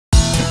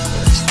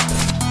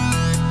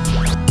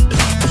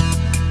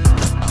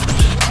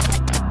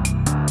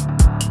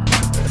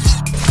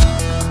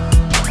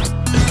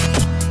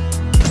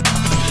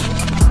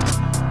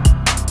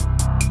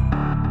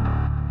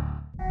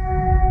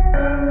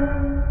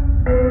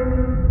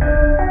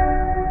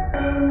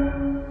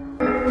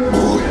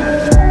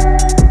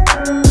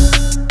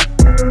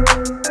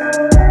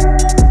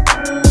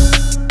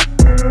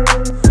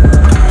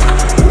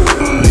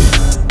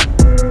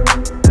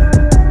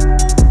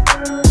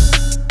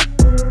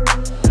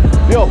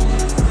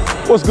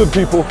What's good,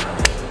 people?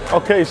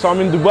 Okay, so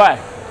I'm in Dubai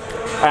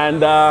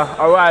and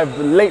arrived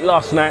late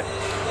last night,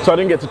 so I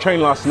didn't get to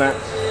train last night.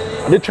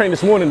 I did train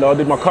this morning though, I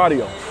did my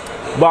cardio.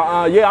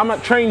 But yeah, I'm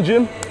at Train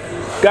Gym.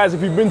 Guys,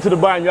 if you've been to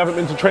Dubai and you haven't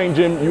been to Train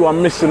Gym, you are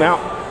missing out.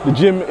 The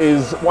gym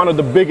is one of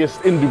the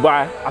biggest in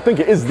Dubai. I think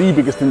it is the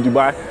biggest in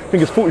Dubai. I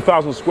think it's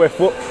 40,000 square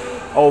foot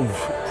of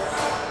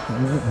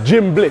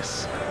gym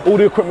bliss. All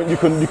the equipment you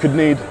could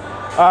need.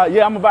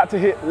 Yeah, I'm about to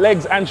hit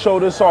legs and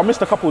shoulders, so I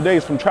missed a couple of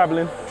days from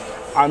traveling.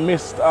 I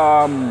missed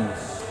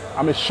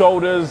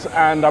shoulders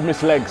and I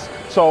missed legs.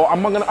 So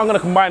I'm gonna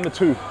combine the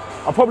two.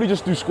 I'll probably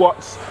just do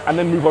squats and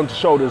then move on to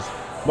shoulders.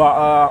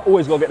 But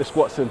always gotta get the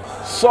squats in.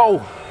 So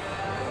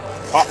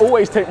I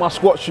always take my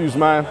squat shoes,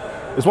 man.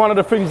 It's one of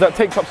the things that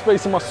takes up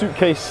space in my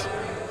suitcase,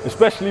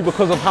 especially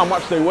because of how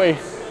much they weigh.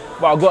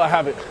 But I've gotta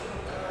have it.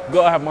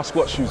 Gotta have my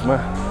squat shoes,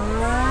 man.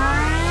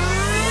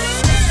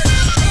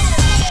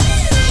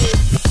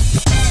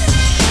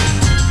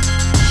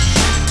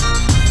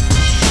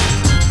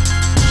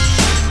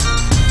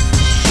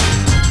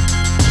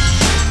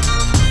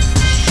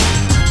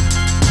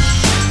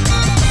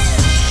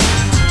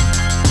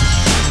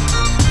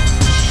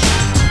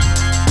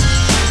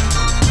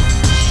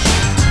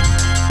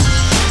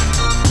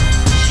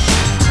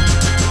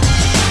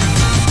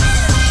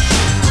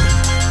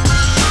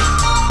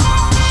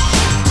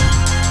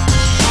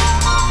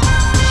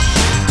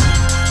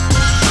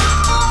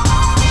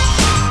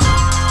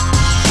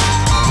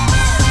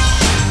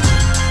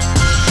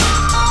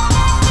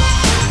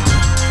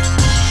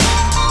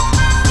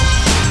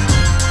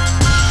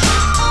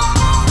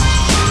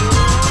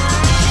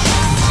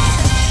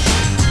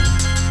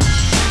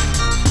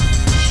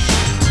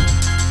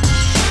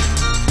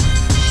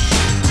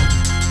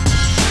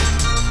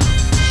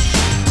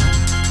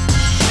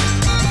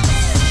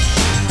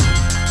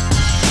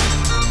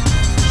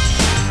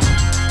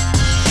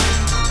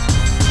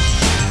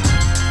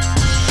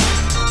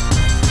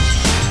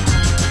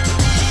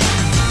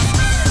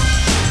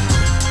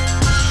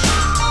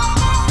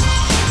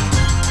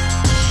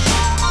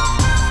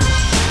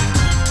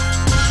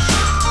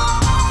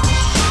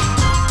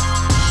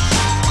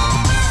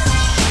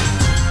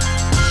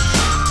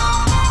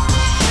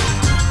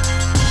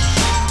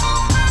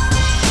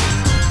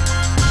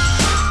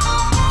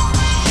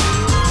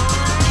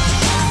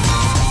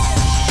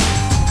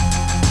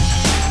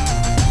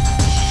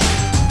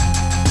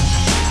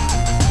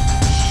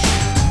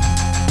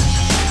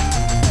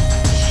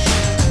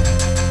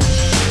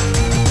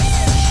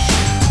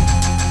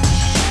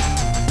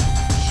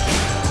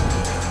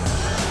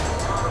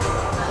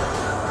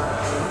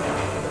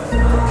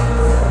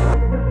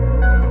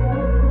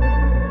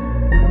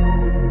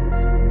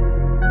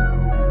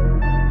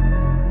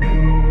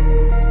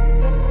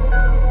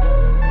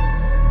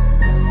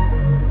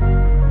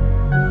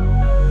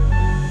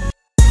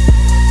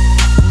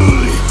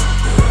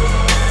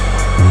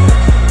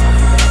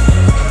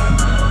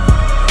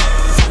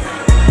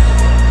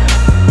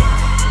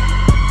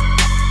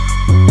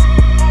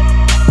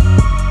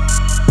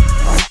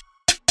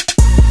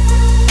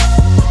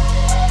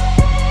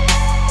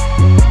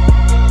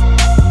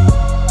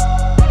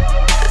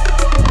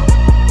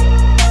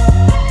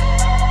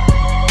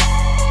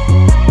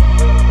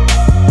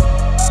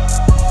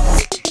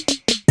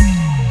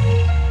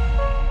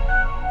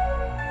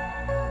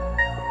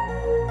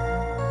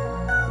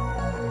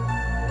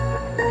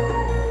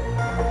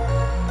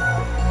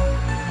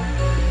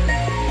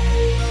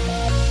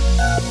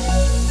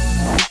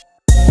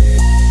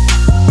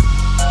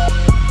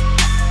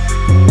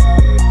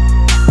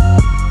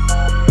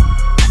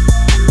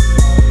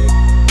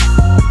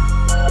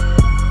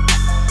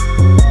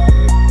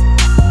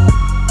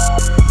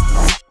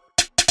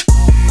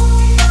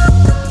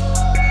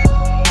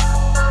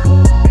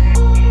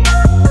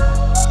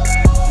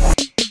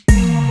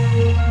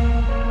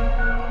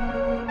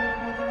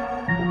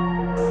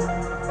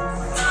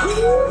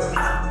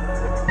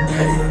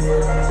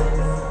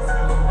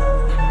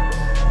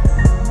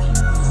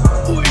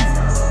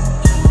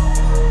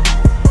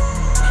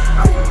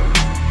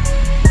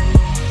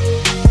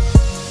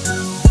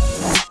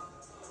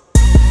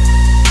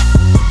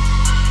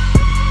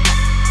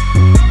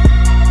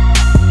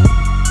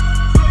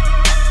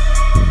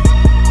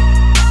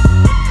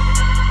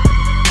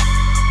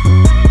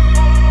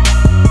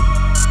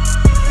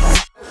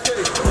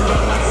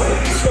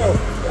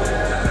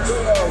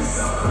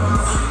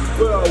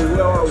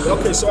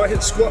 Okay, so I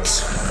hit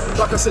squats.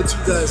 Like I said to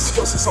you guys,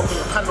 squats is something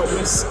I cannot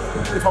miss.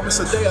 If I miss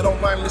a day, I don't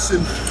mind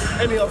missing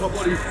any other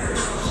body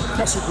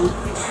muscle group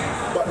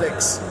but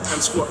legs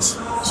and squats.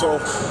 So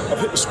I've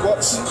hit the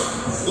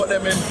squats, got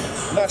them in,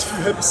 nice few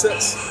heavy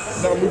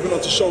sets. Now I'm moving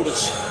on to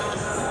shoulders.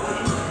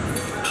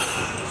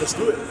 Let's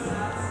do it.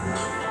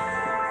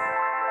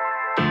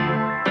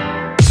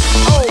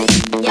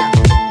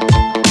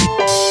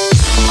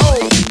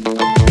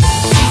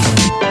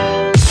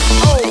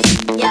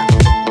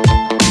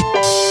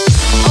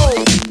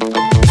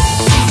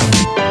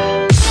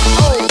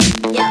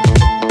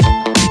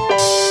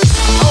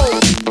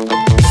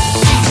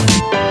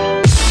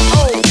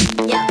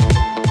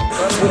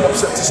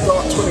 Warm-up set to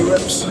start, 20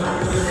 reps.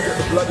 Get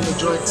the blood in the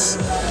joints,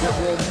 get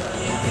warm.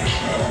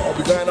 I'll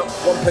be going up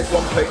one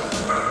plate.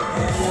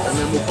 And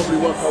then we'll probably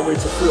work our way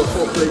to 3 or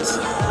 4 plates.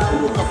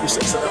 We'll do a couple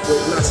sets at that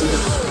weight, nice and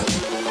heavy.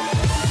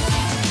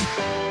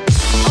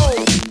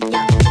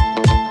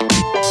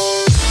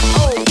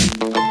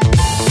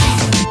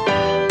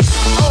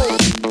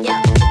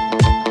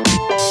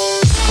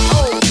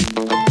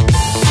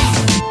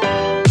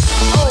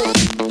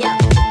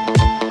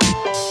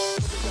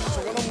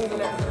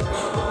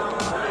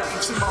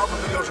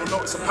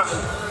 Notice a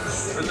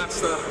pattern, and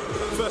that's the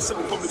first set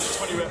will probably be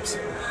 20 reps,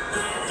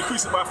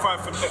 decrease it by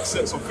 5 for the next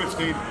sets on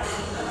 15,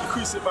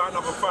 decrease it by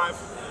another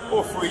 5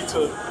 or 3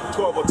 to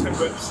 12 or 10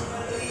 reps,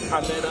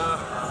 and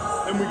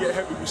then we get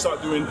heavy, we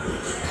start doing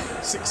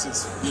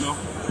 6s, you know.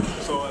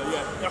 So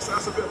yeah,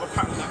 that's a bit of a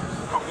pattern that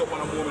I've got when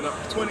I'm warming up.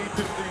 20,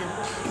 15,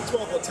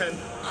 12 or 10,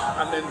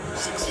 and then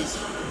 6s,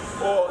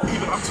 or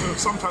even up to,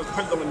 sometimes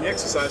depending on the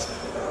exercise,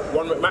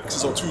 1 rep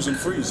maxes or 2s and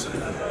 3s.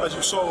 As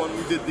you saw when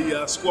we did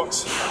the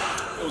squats,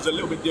 it was a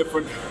little bit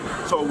different.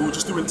 So we were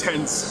just doing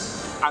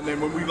 10s, and then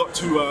when we got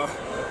to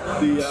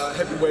the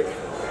heavyweight,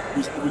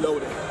 we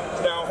lowered it.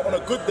 Now on a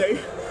good day,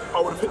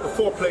 I would have hit the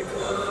 4 plate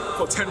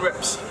for 10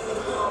 reps,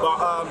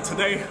 but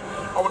today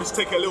I wanted to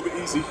take it a little bit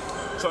easy.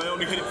 So I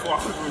only hit it for, I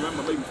couldn't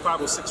remember, maybe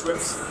 5 or 6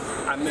 reps,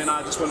 and then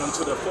I just went on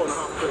to the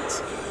 4.5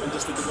 plates and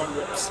just did the 1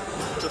 reps,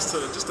 just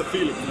to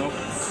feel it, you know.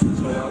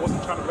 So I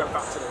wasn't trying to rep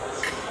out today.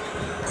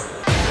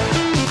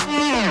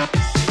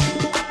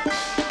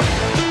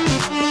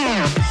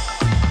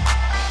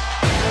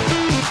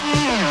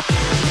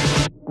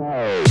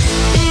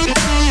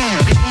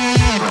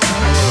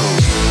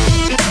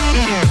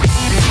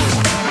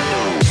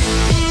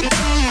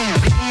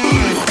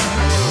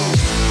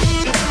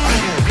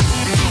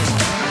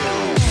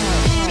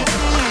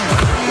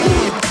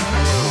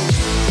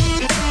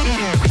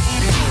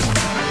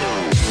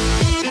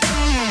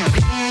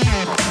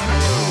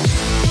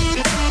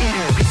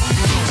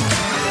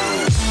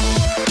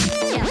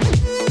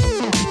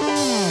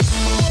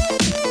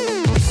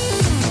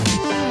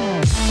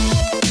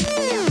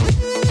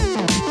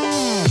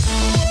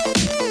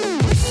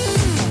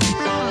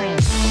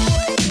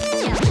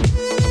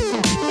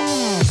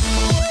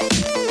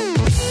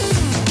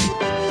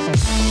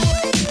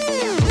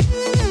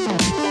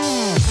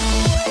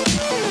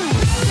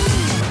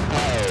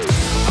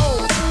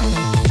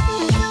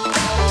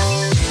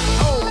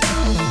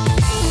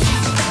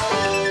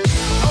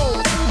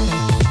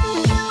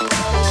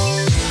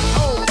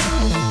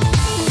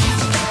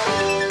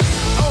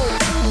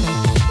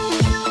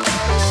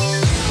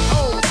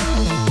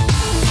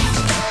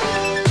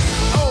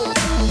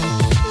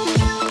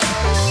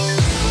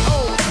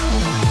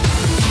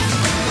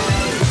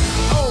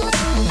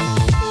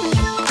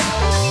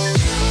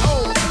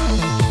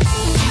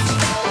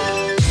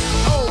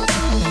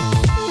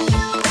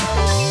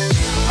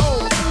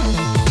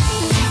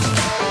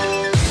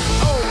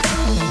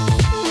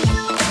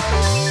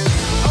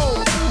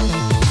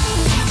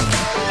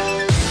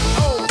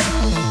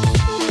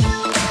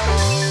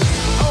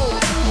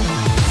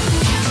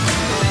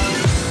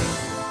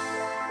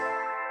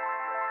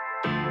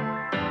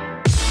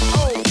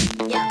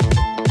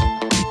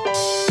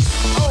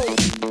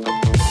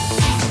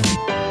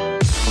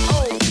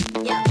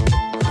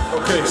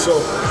 Okay, so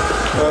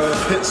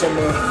hit some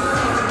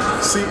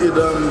seated,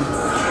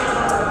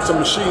 some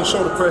machine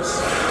shoulder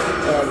press.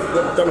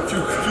 Done a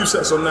few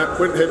sets on that,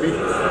 went heavy,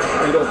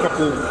 and got a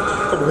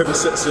couple heavy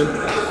sets in.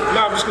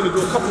 Now I'm just going to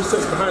do a couple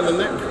sets behind the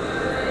neck.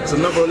 It's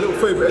another little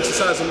favourite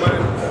exercise of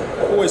mine.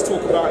 I always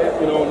talk about it,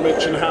 you know, and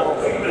mention how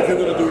if you're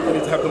going to do it, you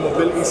need to have the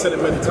mobility. Said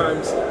it many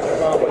times.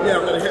 But yeah,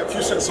 I'm going to hit a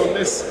few sets on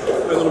this.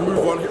 I'm going to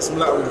move on, hit some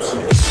laterals.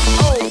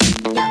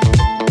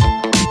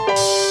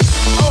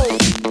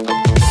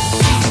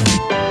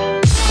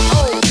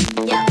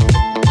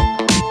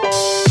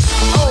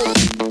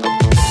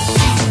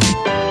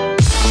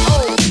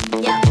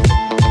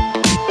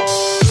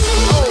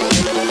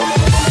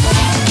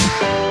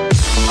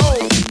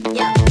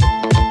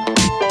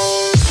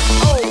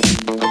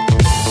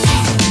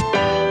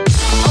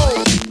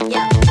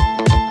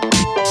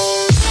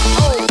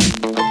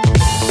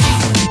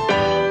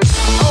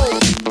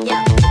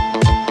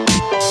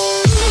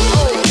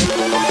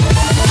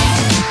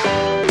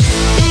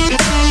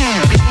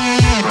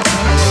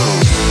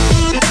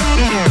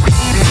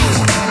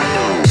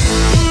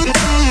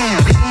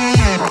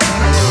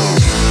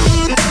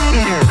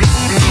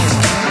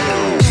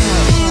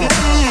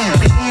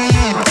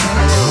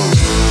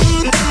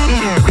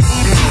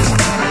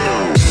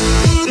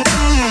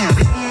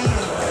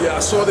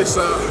 I saw this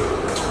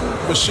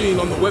machine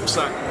on the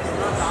website,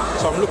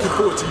 so I'm looking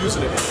forward to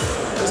using it.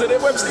 Is it their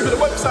website, either the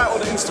website or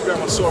the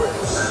Instagram? I saw it.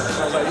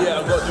 I was like, yeah,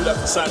 I've got to do that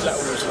for side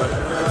laterals.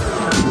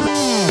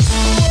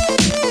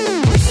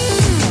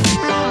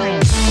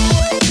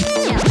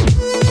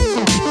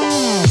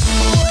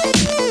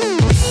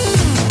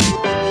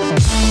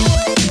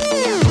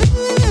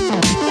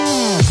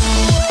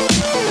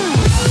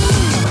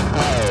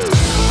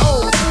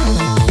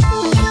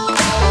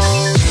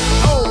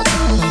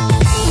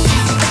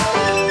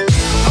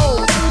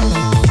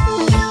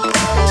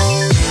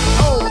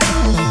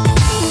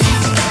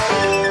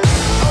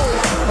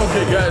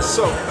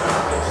 So,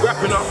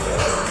 wrapping up,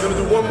 gonna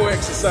do one more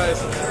exercise.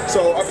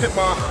 So I've hit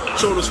my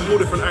shoulders from all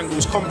different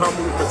angles, compound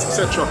movements,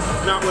 etc.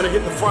 Now I'm gonna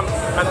hit the front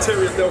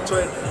anterior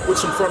deltoid with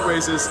some front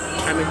raises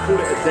and then call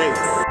it a day.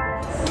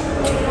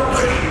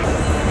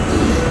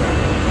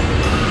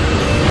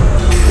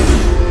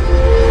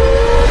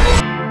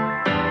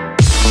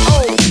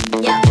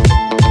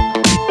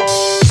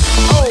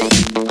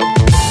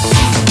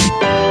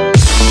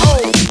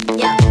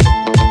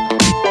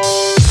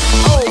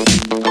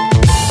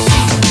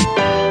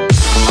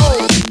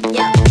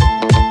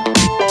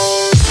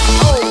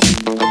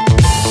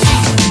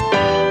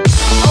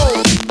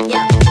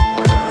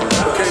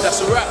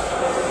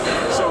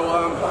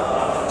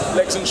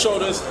 Legs and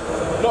shoulders,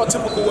 not a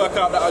typical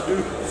workout that I do.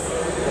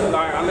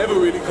 Like, I never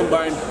really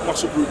combine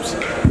muscle groups.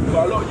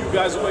 But a lot of you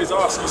guys always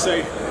ask, you say,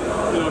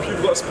 you know, if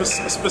you've got a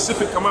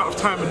specific amount of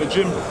time in the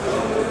gym,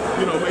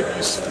 you know, maybe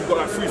you've got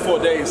like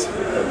 3-4 days,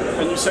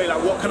 and you say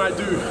like, what can I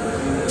do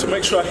to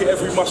make sure I hit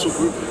every muscle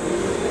group?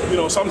 You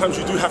know, sometimes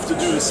you do have to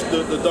do this,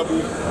 the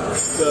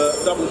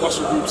double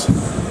muscle groups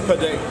per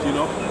day, you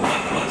know?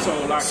 So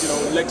like, you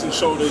know, legs and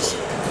shoulders,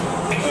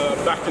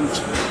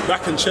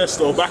 back and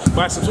chest, or back and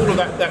biceps, all of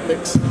that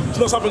mix. It's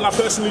not something I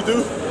personally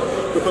do,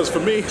 because for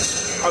me,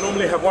 I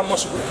normally have one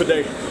muscle group per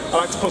day. I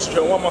like to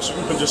concentrate on one muscle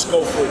group and just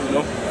go for it, you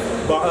know?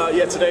 But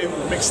yeah, today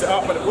we mixed it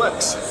up and it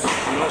works,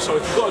 you know? So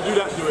if you've got to do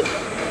that, do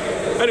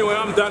it. Anyway,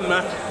 I'm done,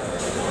 man.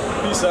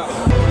 Peace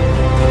out.